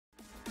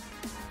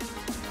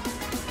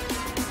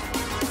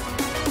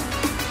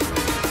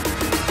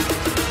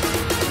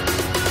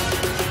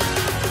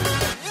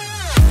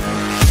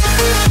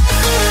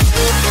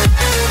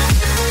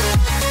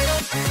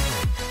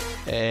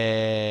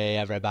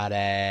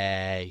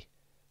everybody.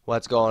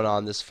 What's going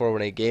on? This is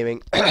 418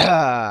 Gaming.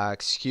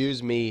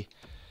 Excuse me.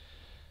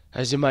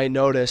 As you might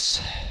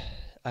notice,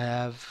 I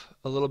have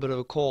a little bit of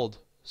a cold,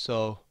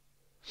 so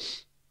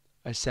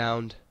I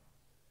sound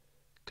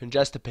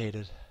congested.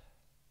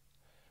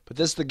 But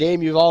this is the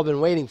game you've all been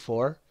waiting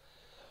for.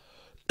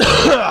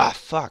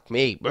 Fuck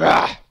me.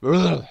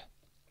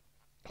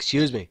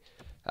 Excuse me.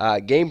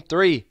 Game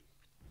 3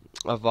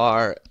 of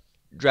our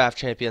Draft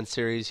Champion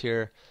series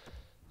here.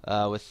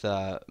 With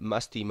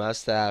Musty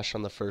Mustache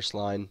on the first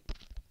line.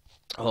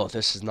 Oh,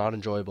 this is not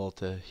enjoyable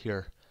to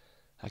hear.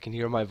 I can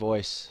hear my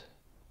voice,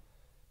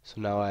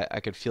 so now I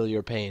could feel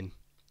your pain.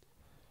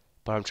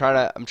 But I'm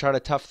trying to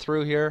tough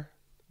through here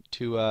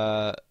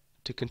to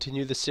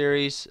continue the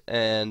series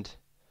and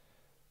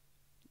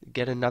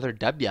get another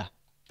W.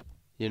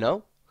 You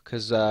know,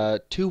 because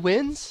 2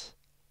 wins,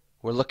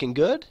 we're looking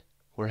good.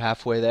 We're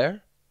halfway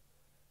there.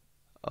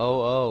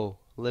 Oh,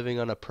 living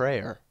on a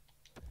prayer,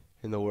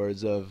 in the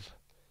words of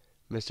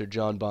Mr.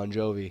 John Bon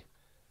Jovi.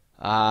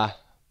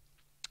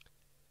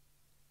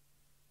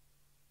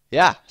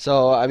 Yeah,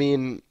 so, I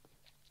mean,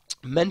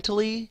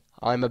 mentally,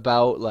 I'm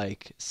about,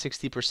 like,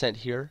 60%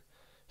 here.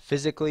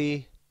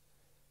 Physically,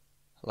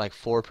 like,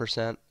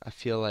 4%. I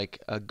feel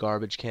like a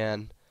garbage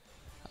can.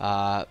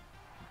 But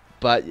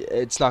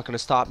it's not going to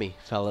stop me,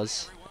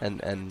 fellas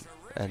and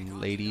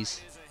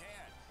ladies.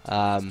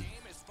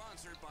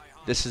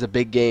 This is a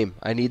big game.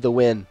 I need the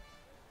win.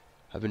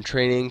 I've been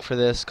training for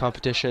this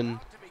competition,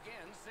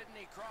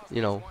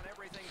 you know,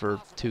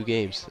 for 2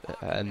 games,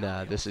 and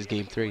this is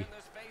game 3.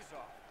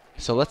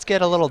 So let's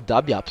get a little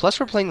W. Plus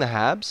we're playing the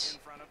Habs.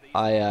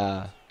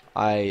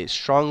 I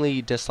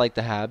strongly dislike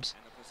the Habs,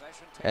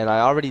 and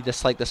I already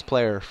dislike this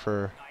player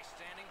for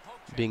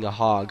being a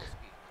hog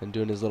and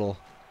doing his little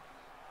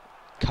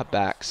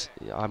cutbacks.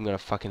 I'm gonna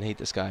fucking hate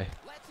this guy.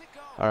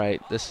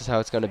 Alright, this is how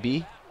it's gonna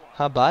be.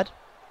 Huh, bud?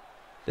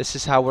 This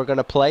is how we're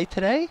gonna play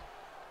today?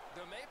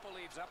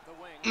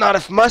 Not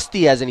if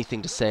Musty has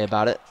anything to say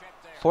about it.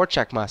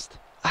 Forecheck Must.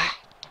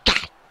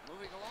 God.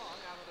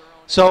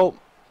 So,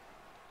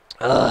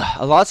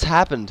 a lot's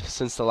happened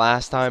since the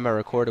last time I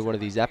recorded one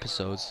of these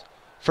episodes.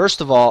 First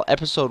of all,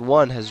 episode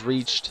 1 has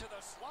reached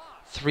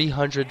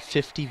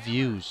 350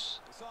 views.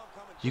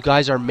 You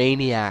guys are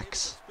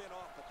maniacs.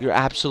 You're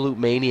absolute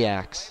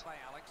maniacs.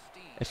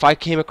 If I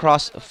came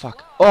across...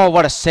 fuck. Oh,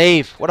 what a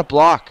save. What a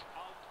block.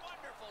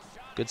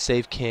 Good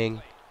save,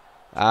 King.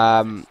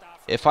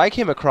 If I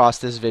came across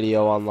this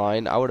video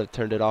online, I would have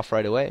turned it off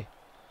right away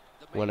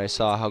when I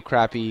saw how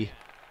crappy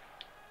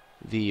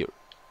the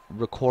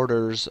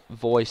YouTuber's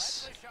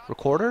voice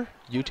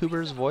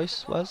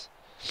was.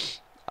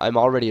 I'm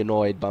already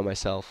annoyed by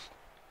myself.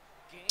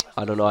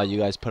 I don't know how you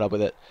guys put up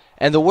with it.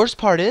 And the worst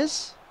part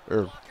is,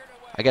 or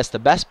I guess the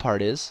best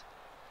part is,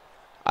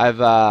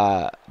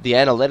 the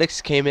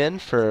analytics came in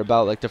for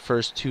about like the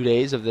first 2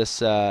 days of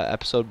this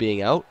episode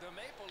being out,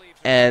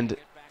 and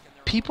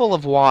people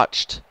have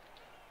watched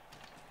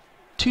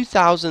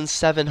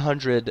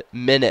 2,700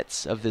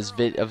 minutes of this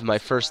of my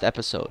first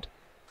episode.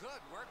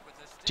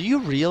 Do you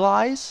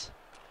realize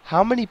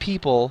how many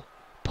people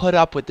put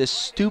up with this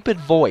stupid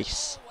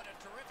voice?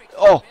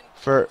 Oh,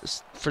 for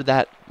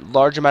that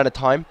large amount of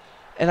time,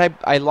 and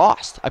I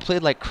lost. I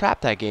played like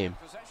crap that game.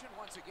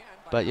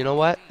 But you know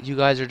what? You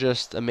guys are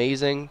just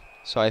amazing.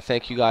 So I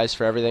thank you guys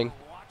for everything.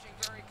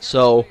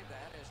 So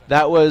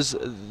that was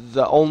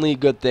the only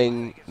good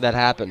thing that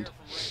happened.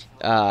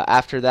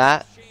 After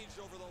that,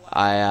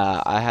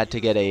 I had to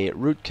get a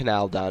root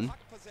canal done.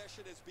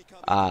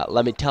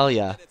 Let me tell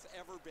you,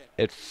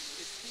 it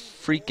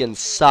freaking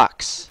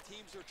sucks.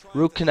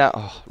 Root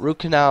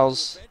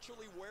canals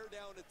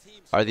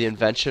are the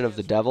invention of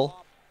the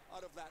devil,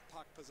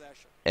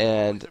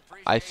 and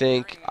I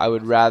think I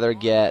would rather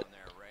get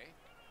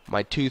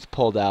my tooth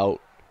pulled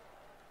out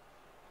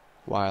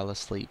while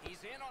asleep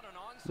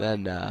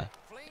than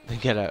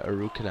get a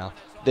root canal.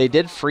 They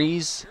did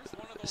freeze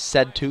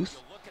said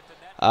tooth.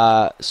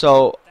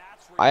 So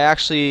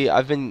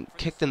I've been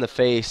kicked in the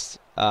face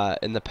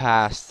in the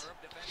past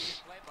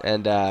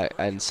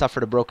and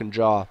suffered a broken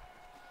jaw.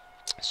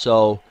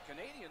 So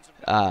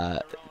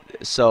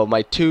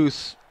my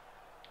tooth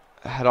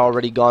had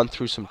already gone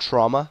through some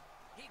trauma,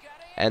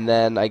 and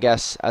then I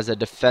guess as a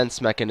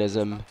defense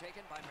mechanism,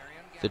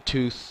 the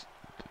tooth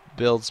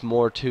builds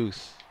more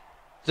tooth.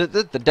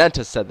 The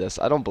dentist said this.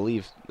 I don't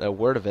believe a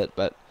word of it,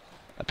 but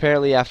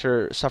apparently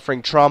after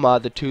suffering trauma,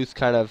 the tooth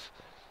kind of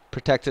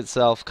protects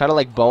itself, kind of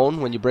like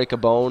bone. When you break a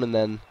bone, and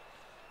then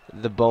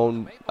the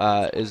bone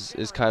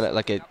is kind of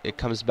like it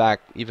comes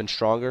back even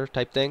stronger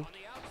type thing.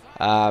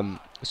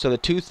 So the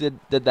tooth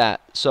did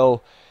that.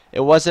 So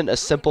it wasn't a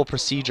simple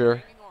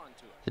procedure.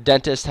 The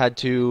dentist had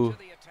to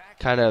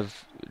kind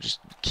of just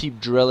keep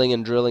drilling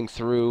and drilling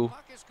through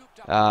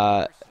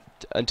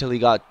until he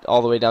got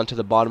all the way down to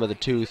the bottom of the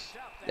tooth.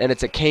 And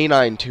it's a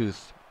canine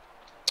tooth,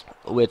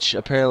 which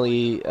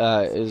apparently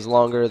is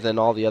longer than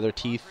all the other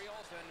teeth.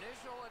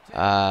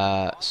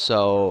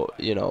 So,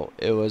 you know,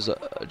 it was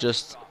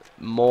just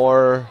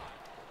more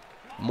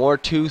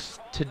tooth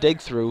to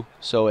dig through,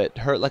 so it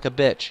hurt like a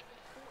bitch.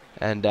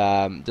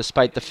 And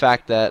despite the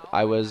fact that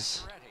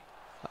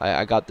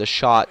I got the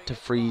shot to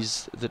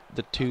freeze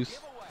the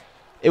tooth,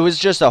 it was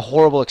just a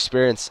horrible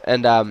experience.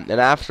 And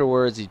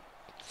afterwards, he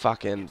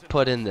fucking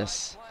put in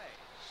this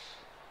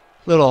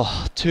little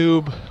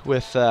tube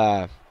with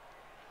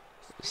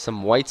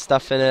some white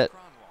stuff in it,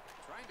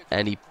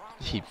 and he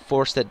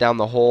forced it down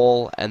the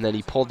hole, and then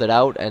he pulled it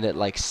out, and it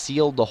like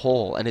sealed the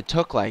hole, and it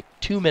took like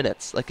 2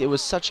 minutes. Like, it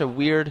was such a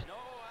weird.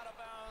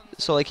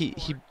 So like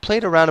he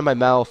played around in my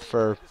mouth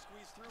for.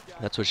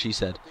 That's what she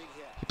said.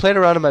 He played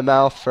around in my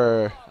mouth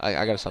for.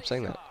 I gotta stop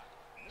saying that.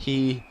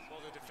 He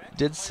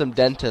did some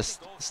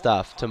dentist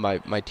stuff to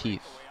my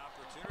teeth,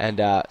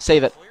 and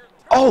save it.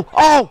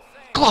 Oh,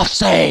 glove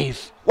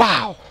save!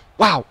 Wow.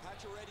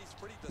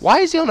 Why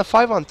is he on a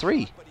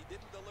 5-on-3?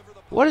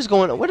 What is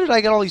going on? Where did I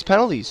get all these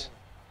penalties?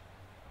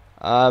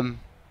 What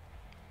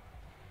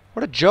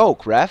a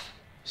joke, ref.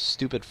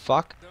 Stupid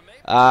fuck.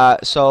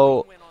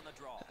 So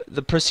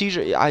the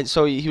procedure.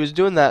 So he was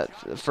doing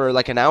that for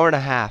like an hour and a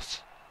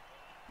half,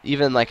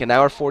 even like an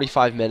hour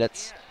 45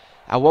 minutes.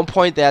 At one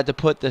point, they had to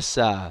put this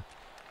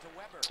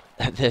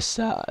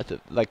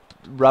like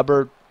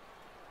rubber,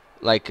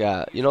 like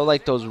you know,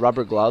 like those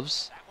rubber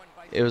gloves.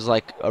 It was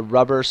like a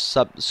rubber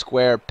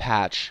square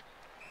patch,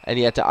 and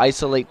he had to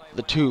isolate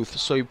the tooth.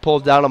 So he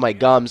pulled down on my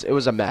gums. It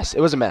was a mess.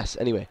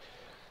 Anyway,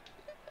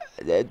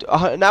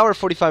 an hour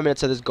 45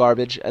 minutes of this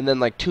garbage, and then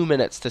like 2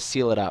 minutes to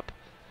seal it up.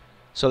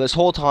 So this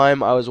whole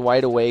time I was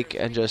wide awake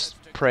and just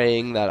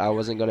praying that I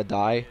wasn't gonna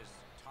die.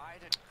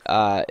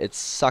 It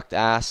sucked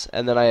ass.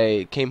 And then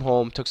I came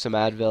home, took some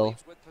Advil.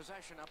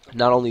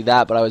 Not only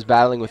that, but I was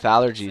battling with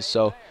allergies.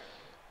 So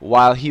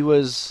while he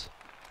was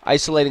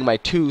isolating my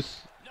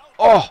tooth,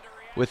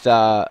 with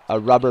a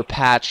rubber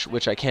patch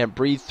which I can't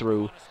breathe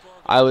through,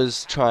 I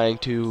was trying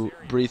to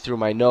breathe through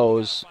my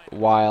nose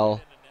while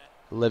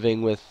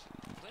living with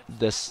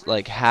this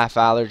like half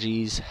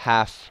allergies,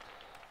 half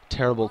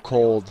terrible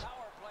cold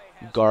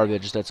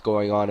garbage that's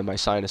going on in my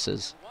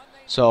sinuses.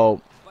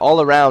 So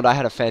all around, I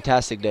had a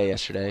fantastic day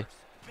yesterday.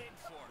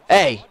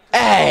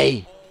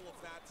 Hey!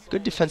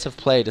 Good defensive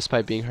play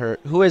despite being hurt.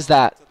 Who is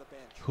that?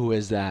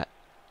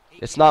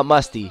 It's not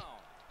Musty,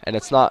 and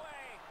it's not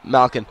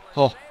Malkin.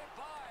 Oh,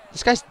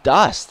 this guy's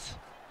dust.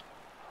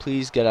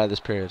 Please get out of this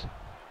period.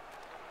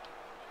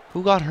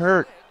 Who got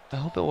hurt? I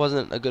hope it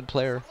wasn't a good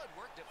player.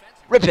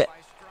 Rip it.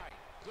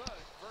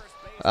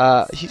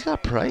 He's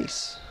got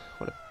Price.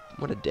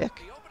 What a dick.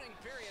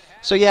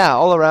 So yeah,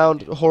 all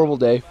around horrible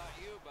day.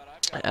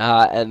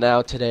 And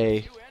now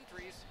today,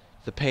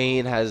 the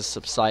pain has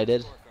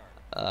subsided.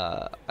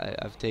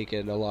 I've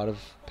taken a lot of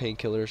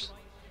painkillers,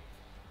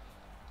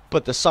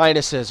 but the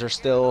sinuses are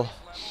still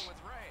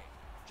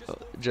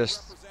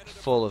just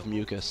full of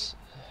mucus.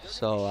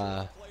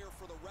 So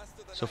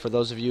for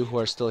those of you who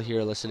are still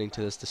here listening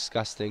to this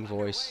disgusting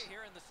voice,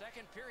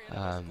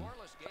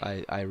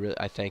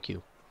 I thank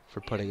you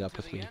for putting up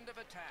with me.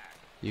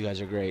 You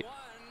guys are great.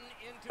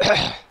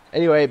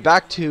 Anyway,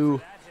 back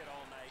to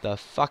the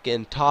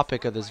fucking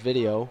topic of this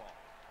video.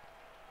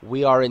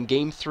 We are in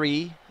Game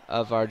 3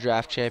 of our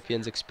Draft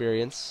Champions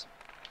experience.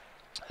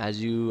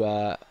 As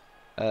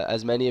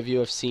many of you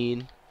have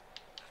seen,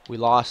 we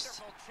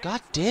lost.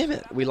 God damn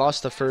it! We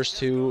lost the first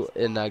two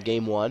in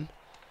Game 1,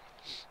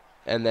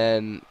 and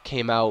then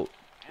came out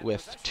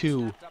with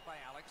 2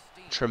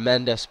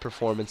 tremendous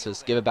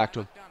performances. Give it back to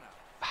him.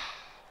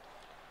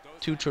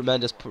 2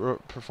 tremendous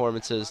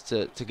performances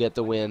to get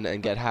the win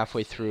and get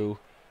halfway through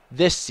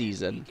this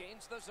season,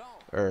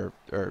 or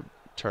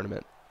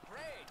tournament,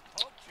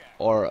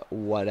 or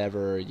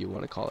whatever you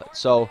want to call it.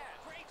 So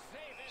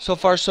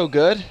far so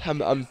good.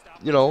 I'm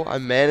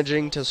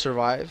managing to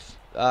survive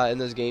in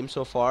this game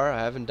so far.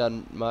 I haven't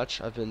done much.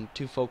 I've been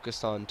too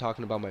focused on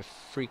talking about my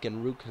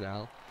freaking root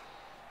canal.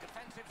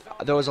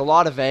 There was a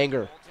lot of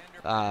anger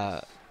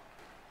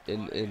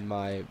in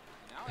my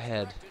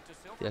head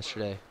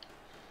yesterday.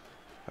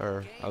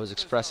 Or I was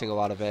expressing a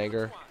lot of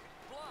anger.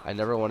 I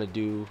never want to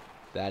do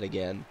that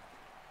again.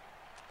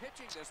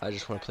 I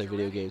just want to play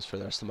video games for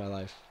the rest of my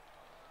life.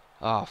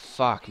 Oh,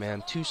 fuck,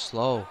 man. Too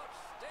slow.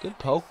 Good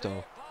poke,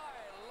 though.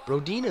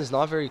 Brodin is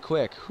not very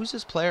quick. Who's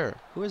this player?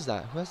 Who is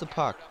that? Who has the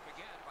puck?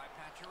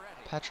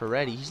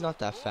 Pacioretty. He's not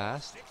that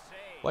fast.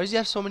 Why does he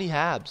have so many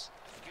habs?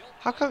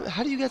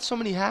 How do you get so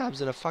many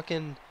habs in a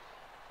fucking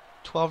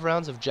 12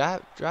 rounds of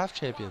draft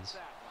champions?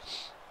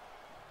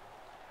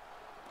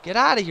 Get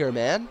out of here,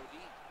 man.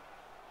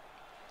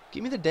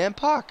 Give me the damn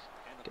puck.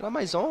 Get on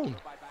my zone.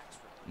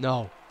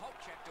 No.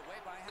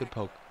 Good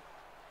poke.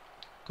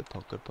 Good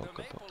poke.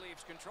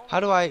 How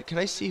do can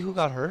I see who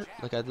got hurt?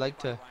 Like, I'd like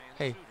to.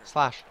 Hey,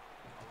 slash.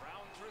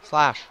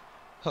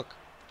 Hook.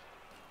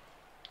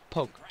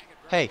 Poke.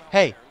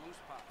 Hey.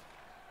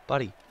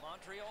 Buddy.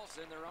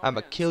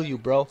 I'ma kill you,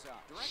 bro.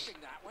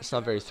 It's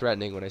not very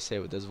threatening when I say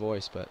it with this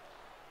voice, but.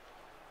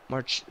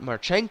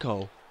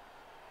 Marchenko?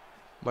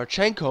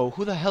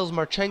 Who the hell's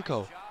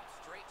Marchenko?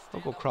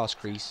 Don't go cross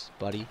crease,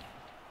 buddy.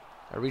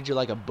 I read you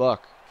like a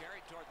book.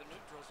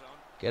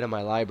 Get in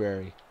my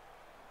library.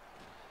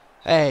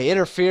 Hey,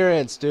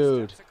 interference,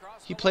 dude.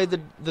 He played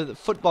the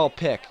football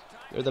pick.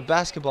 Or the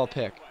basketball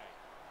pick.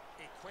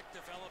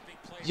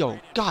 Yo,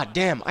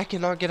 goddamn, I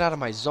cannot get out of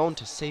my zone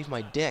to save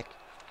my dick.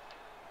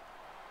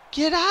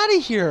 Get out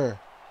of here.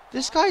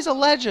 This guy's a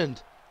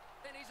legend.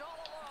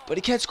 But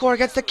he can't score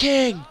against the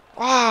king.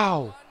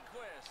 Wow.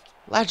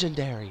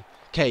 Legendary.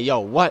 Okay, yo,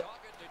 what?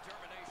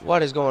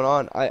 What is going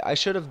on? I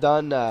should have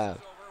done,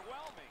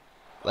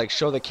 like,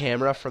 show the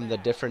camera from the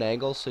different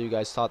angles so you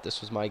guys thought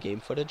this was my game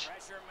footage.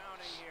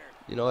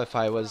 You know, if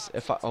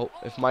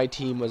my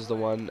team was the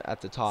one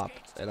at the top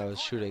and I was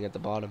shooting at the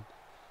bottom.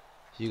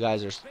 You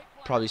guys are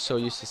probably so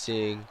used to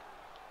seeing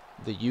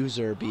the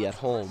user be at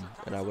home,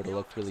 and I would have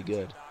looked really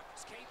good.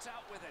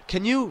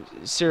 Can you,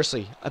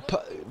 seriously,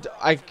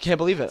 I can't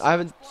believe it. I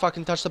haven't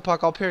fucking touched the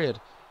puck all period.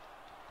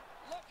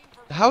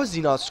 How has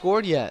he not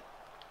scored yet?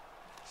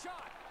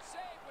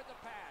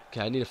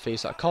 Okay, I need a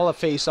face-off. Call a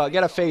face-off.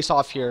 Get a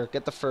face-off here.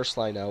 Get the first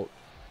line out.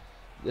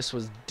 This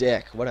was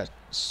dick. What a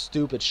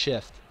stupid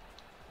shift.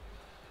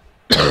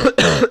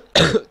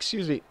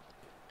 Excuse me.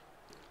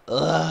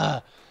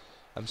 Ugh.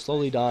 I'm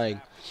slowly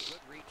dying.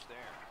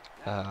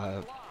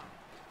 I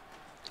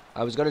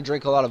was going to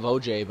drink a lot of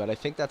OJ, but I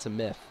think that's a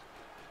myth.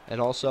 And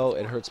also,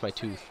 it hurts my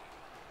tooth.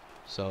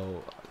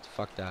 So,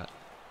 fuck that.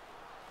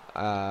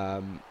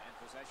 I'd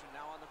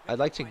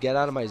like to get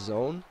out of my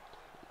zone.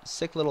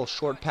 Sick little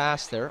short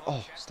pass there.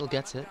 Oh, still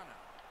gets it.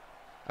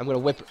 I'm going to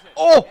whip it.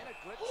 Oh!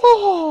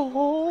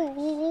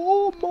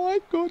 Oh, my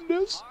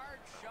goodness.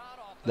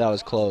 That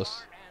was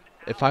close.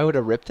 If I would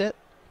have ripped it,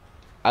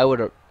 I would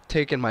have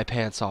taken my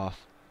pants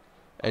off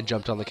and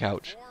jumped on the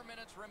couch.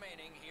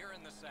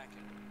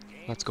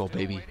 Let's go,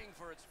 baby.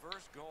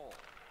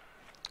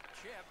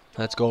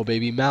 Let's go,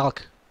 baby.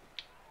 Malk.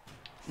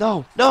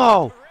 No,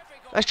 no.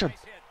 Nice try.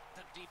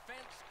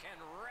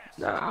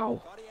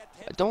 No.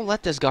 Don't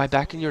let this guy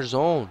back in your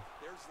zone.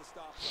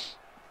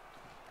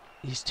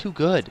 He's too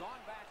good.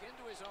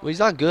 Well, he's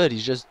not good.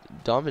 He's just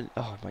dominant.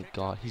 Oh, my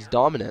God. He's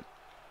dominant.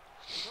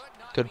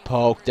 Good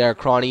poke there,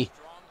 Cronny.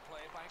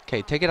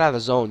 Okay, take it out of the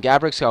zone.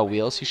 Gabrick's got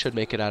wheels. He should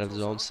make it out of the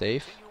zone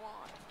safe.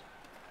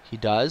 He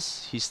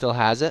does. He still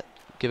has it.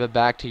 Give it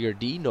back to your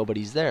D.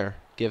 Nobody's there.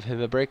 Give him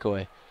a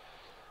breakaway.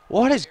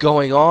 What is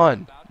going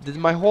on? Did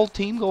my whole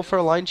team go for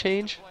a line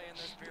change?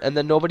 And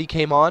then nobody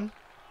came on?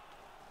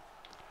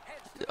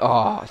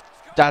 Oh,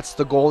 that's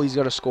the goal he's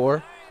going to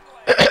score?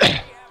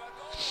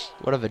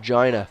 What a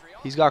vagina.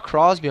 He's got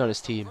Crosby on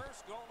his team.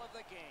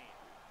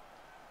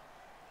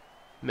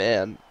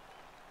 Man.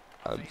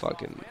 I'm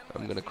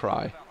going to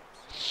cry.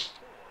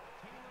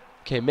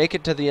 Okay, make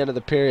it to the end of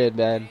the period,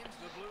 man.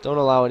 Don't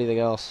allow anything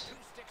else.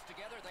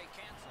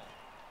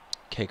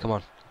 Okay, come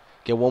on.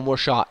 Get one more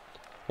shot.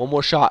 One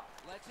more shot.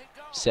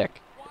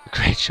 Sick.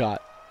 Great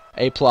shot.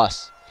 A+.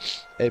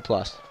 A+.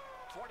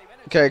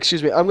 Okay,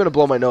 excuse me. I'm going to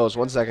blow my nose.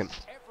 1 second.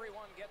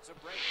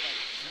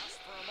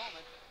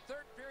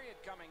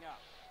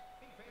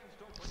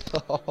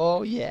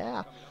 Oh,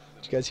 yeah.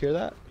 Did you guys hear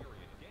that?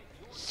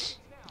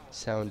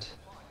 Sound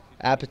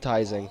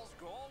appetizing.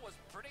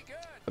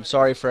 I'm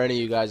sorry for any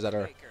of you guys that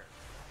are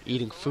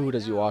eating food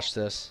as you watch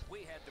this.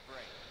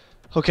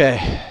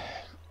 Okay.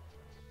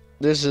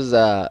 This is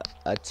a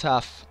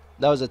tough...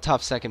 That was a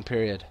tough second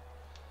period.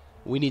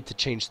 We need to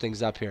change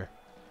things up here.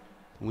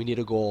 We need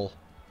a goal.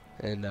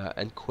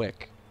 And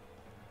quick.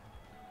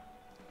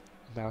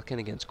 Malkin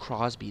against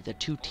Crosby, the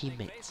two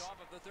teammates.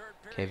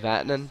 Okay,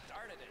 Vatanen.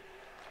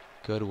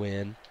 Good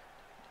win.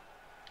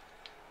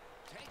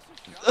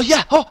 Oh,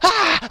 yeah!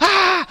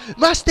 Oh,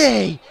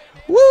 Musty!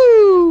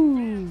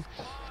 Woo!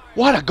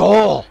 What a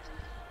goal!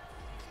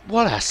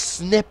 What a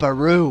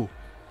snipperoo!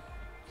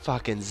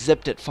 Fucking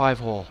zipped it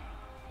 5-hole.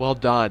 Well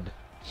done.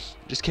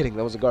 Just kidding,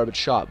 that was a garbage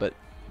shot, but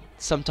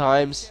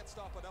sometimes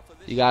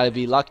you gotta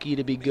be lucky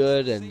to be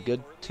good and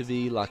good to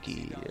be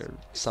lucky or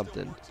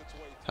something.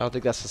 I don't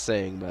think that's the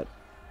saying, but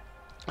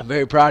I'm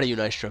very proud of you,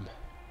 Nystrom.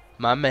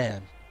 My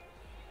man.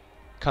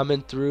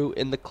 Coming through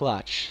in the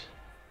clutch.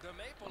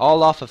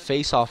 All off a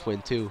face-off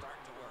win, too.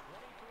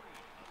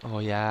 Oh,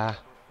 yeah.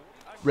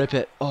 Rip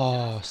it.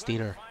 Oh,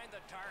 Steiner.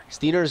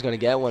 Steiner is going to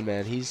get one,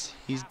 man. He's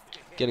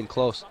getting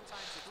close.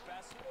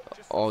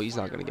 Oh, he's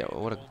not going to get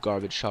one. What a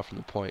garbage shot from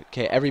the point.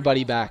 Okay,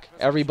 everybody back.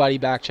 Everybody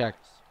back check.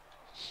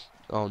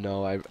 Oh,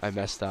 no, I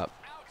messed up.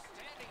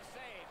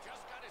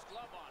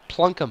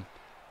 Plunk him.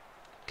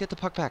 Get the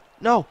puck back.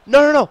 No.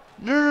 No, no, no.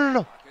 No, no, no,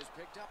 no.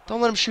 Don't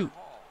let him shoot.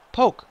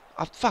 Poke.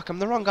 Oh, fuck, I'm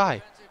the wrong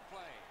guy.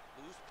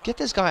 Get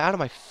this guy out of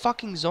my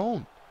fucking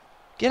zone.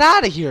 Get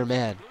out of here,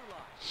 man.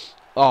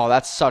 Oh,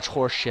 that's such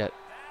horse shit.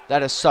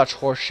 That is such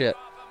horse shit.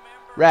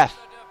 Ref.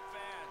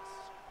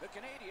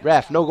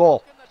 Ref, no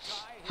goal.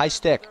 High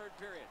stick.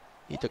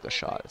 He took a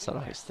shot. It's not a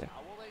high stick.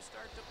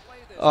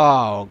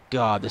 Oh,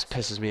 God, this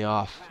pisses me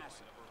off.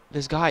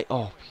 This guy,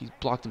 oh, he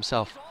blocked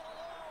himself.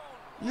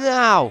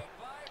 Now.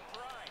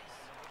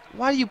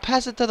 Why do you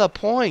pass it to the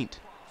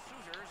point?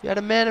 You had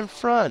a man in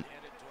front.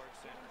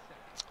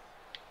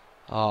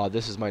 Oh,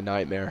 this is my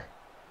nightmare.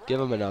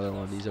 Give him another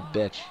one. He's a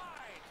bitch.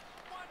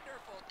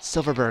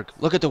 Silverberg,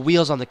 look at the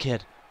wheels on the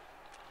kid.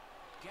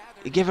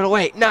 Give it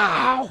away.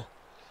 No!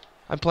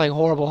 I'm playing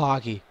horrible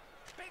hockey.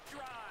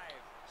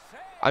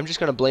 I'm just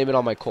gonna blame it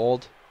on my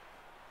cold.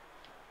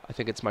 I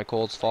think it's my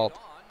cold's fault.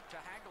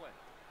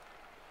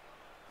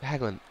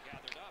 Hagelin,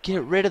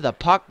 get rid of the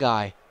puck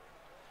guy.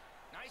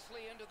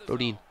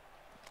 Bodine.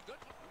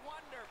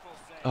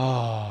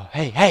 Oh,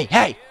 hey!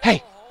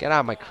 Get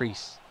out of my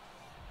crease.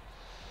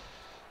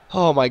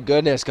 Oh my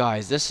goodness,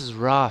 guys, this is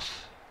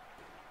rough.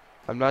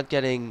 I'm not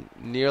getting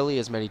nearly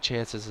as many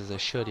chances as I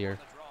should here.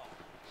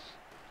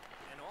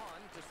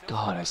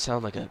 God, I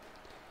sound like a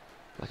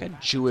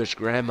Jewish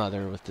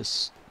grandmother with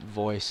this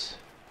voice.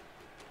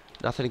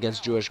 Nothing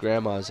against Jewish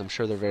grandmas. I'm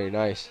sure they're very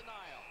nice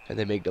and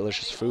they make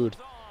delicious food.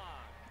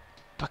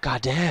 But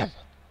goddamn,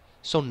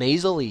 so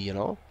nasally, you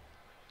know.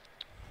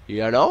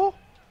 You know,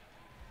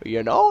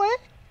 eh?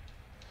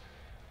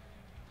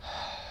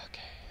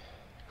 Okay.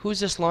 Who's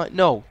this line?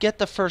 No, get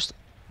the first.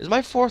 Is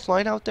my fourth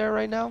line out there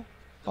right now?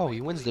 Oh,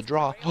 he wins the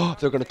draw. Oh,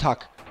 they're gonna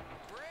tuck.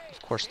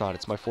 Of course not.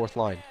 It's my fourth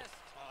line.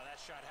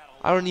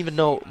 I don't even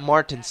know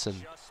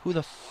Martinson. Who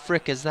the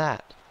frick is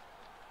that?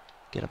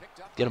 Get him.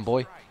 Get him,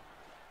 boy.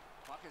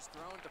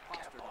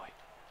 Get him, boy.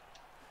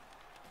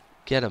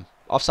 Get him.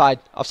 Offside.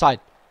 Offside.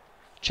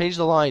 Change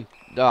the line.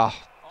 Ah,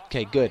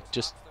 okay, good.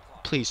 Just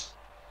please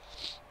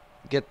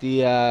get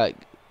the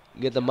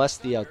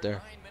Musty out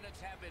there.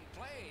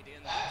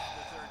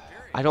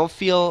 I don't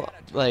feel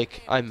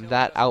like I'm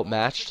that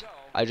outmatched.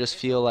 I just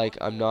feel like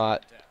I'm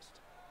not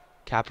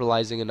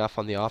capitalizing enough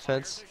on the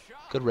offense.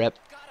 Good rip.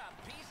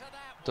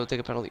 Don't take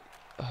a penalty.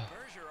 Ugh.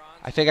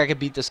 I think I can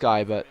beat this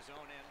guy, but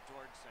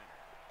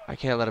I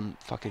can't let him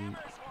fucking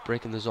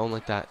break in the zone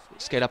like that.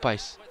 Skate up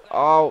ice.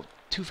 Oh,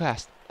 too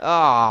fast.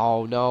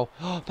 Oh, no.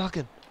 Oh,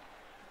 Falcon.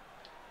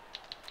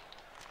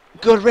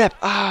 Good rip.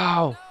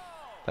 Oh.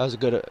 That was a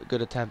good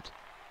attempt.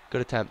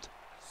 Good attempt.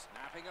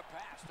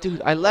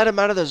 Dude, I let him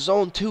out of the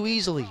zone too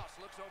easily.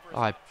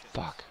 Oh,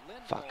 fuck.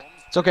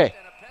 It's okay.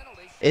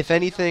 If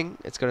anything,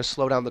 it's going to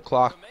slow down the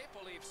clock.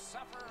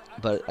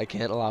 But I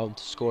can't allow him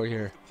to score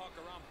here.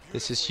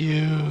 This is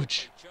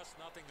huge.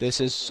 This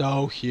is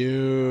so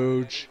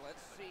huge.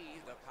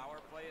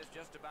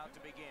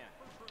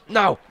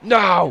 No.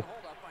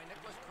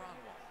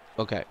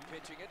 Okay.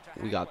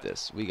 We got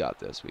this.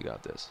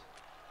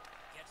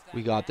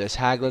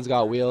 Hagelin's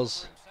got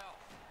wheels.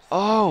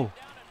 Oh.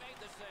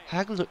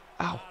 Hagelin's... Ow.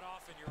 I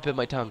bit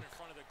my tongue.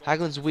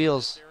 Hagelin's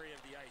wheels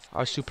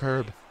are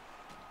superb.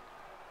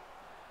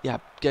 Yeah,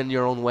 get in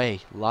your own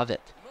way. Love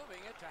it.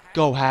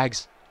 Go,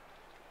 Hags.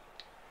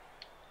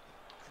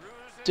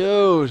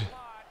 Dude.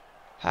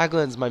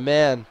 Hagelin's my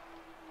man.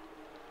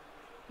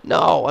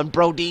 No, and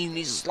Brodeen,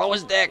 he's slow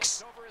as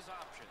dicks.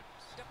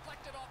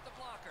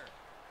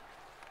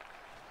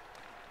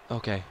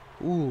 Okay.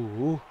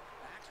 Ooh.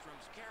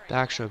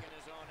 Backstrom.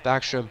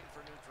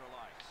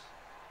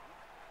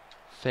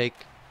 Fake.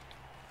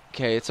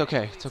 Okay, it's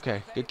okay.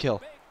 Good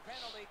kill.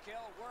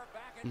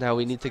 Now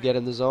we need to get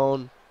in the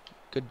zone.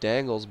 Good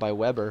dangles by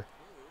Weber.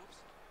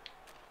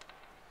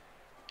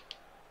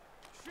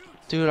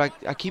 Dude,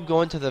 I keep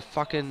going to the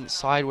fucking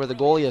side where the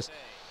goalie is.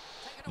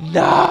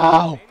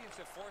 No!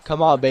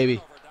 Come on,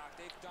 baby.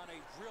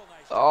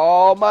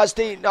 Oh,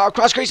 Musty. No,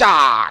 cross crease.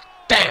 Ah!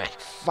 Damn it.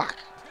 Fuck.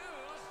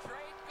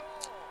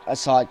 I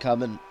saw it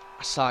coming.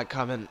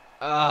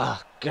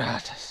 Oh,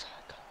 God.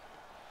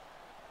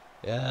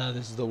 Yeah,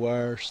 this is the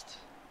worst.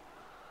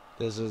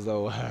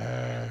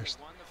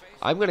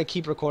 I'm gonna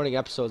keep recording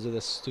episodes of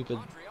this stupid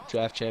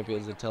Draft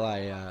Champions until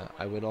I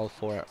win all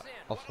four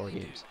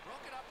games.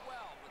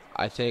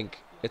 I think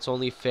it's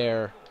only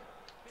fair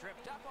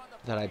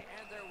that I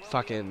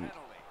fucking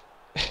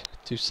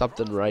do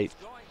something right.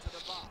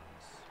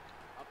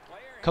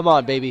 Come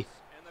on, baby.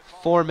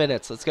 4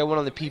 minutes. Let's get one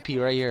on the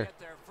PP right here.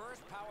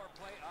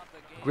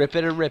 Grip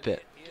it and rip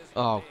it.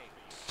 Oh,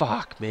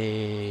 fuck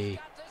me.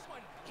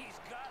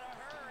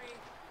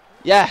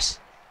 Yes.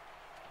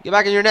 Get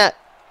back in your net.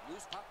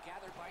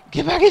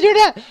 Get back in your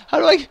net. How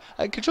do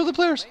I control the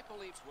players?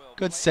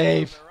 Good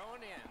save.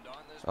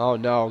 Oh,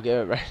 no.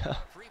 Get it right now.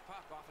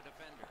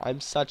 I'm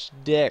such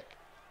dick.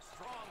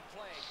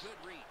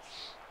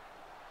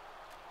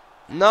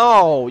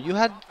 No, you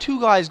had two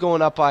guys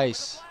going up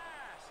ice.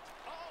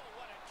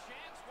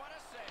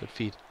 Good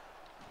feed.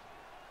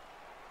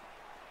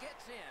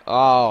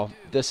 Oh,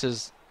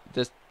 this.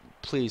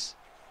 Please.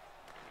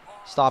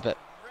 Stop it.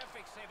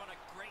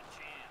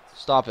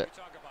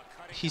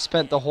 He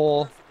spent the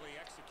whole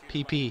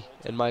PP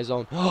in my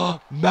zone.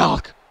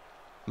 Milk.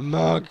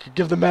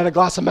 Give the man a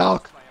glass of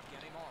milk.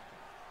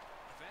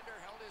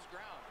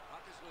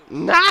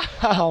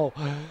 No!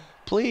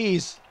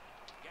 Please.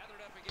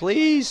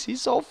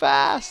 He's so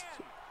fast.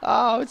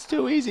 Oh, it's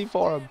too easy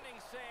for him.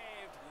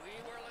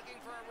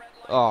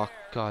 Oh,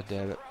 god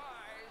damn it.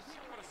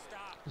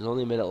 There's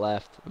only a minute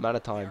left. I'm out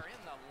of time.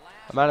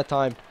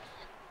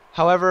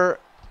 However,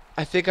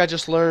 I think I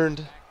just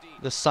learned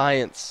the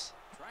science.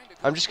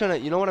 I'm just gonna,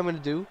 you know what I'm gonna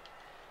do?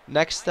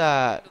 Next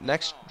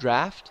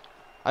draft,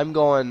 I'm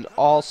going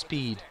all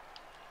speed.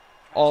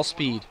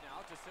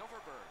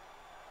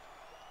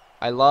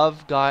 I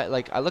love I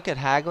look at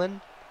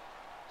Hagelin.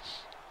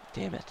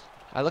 Damn it.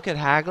 I look at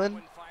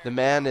Hagelin. The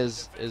man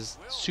is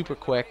super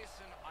quick.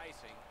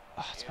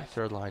 Oh, it's my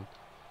third line.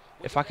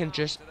 If I can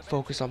just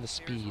focus on the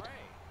speed.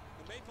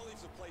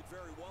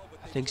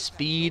 I think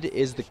speed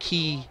is the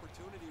key.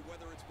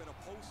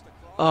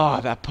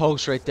 Oh, that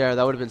post right there.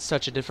 That would have been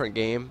such a different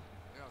game.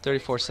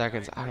 34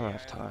 seconds. I don't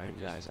have time,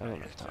 guys. I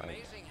don't have time.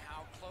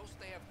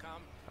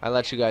 I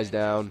let you guys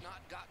down.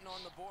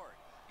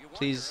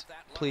 Please,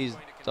 please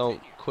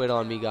don't quit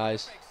on me,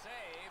 guys.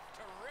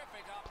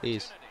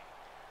 Please.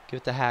 Give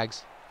it to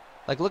Hags.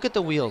 Like, look at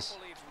the wheels.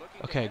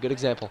 Okay, good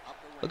example.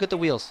 Look at the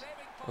wheels.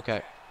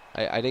 Okay.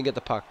 I didn't get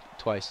the puck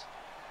twice.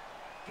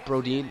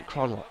 Brodeen,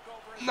 Cronwell.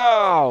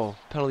 No!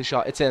 Penalty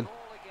shot. It's in.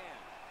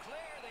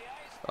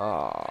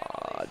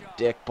 Aw,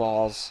 dick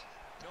balls.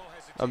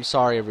 I'm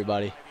sorry,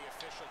 everybody.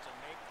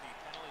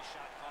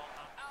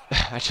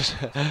 I just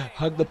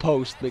hug the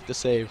post, make the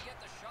save.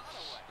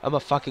 I'm a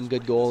fucking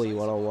good goalie,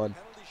 one-on-one.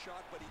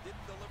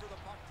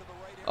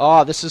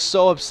 Oh, this is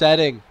so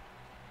upsetting.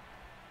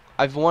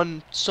 I've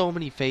won so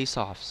many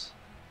face-offs.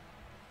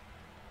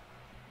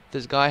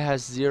 This guy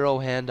has 0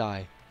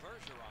 hand-eye.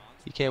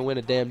 He can't win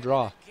a damn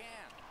draw.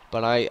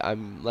 But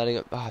I'm letting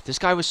it... Oh, this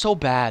guy was so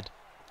bad.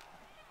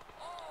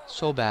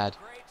 So bad.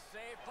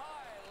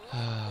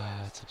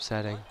 It's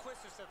upsetting.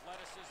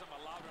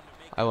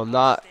 I will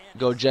not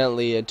go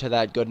gently into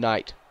that good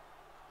night.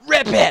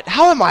 Rip it!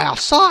 How am I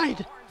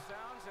offside?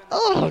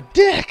 Oh,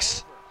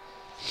 dicks!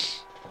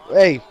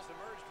 Hey,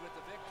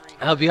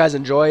 I hope you guys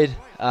enjoyed.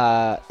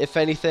 If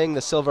anything,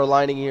 the silver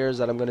lining here is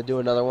that I'm going to do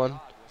another one.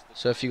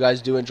 So if you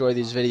guys do enjoy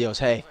these videos,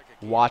 hey,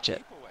 watch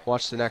it.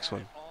 Watch the next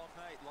one.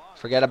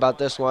 Forget about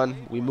this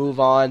one. We move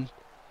on.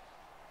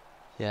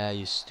 Yeah,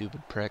 you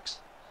stupid pricks.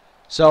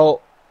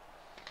 So,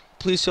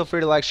 please feel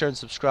free to like, share, and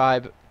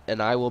subscribe.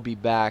 And I will be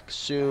back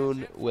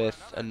soon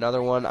with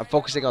another one. I'm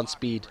focusing on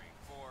speed.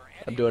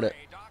 I'm doing it.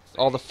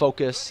 All the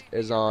focus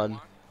is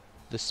on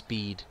the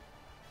speed.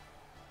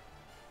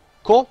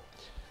 Cool?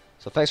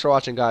 So thanks for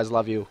watching, guys.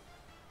 Love you.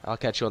 I'll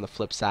catch you on the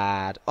flip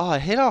side. Oh,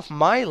 it hit off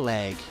my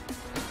leg.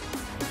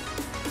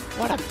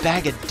 What a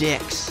bag of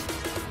dicks.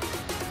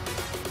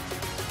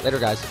 Later,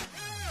 guys.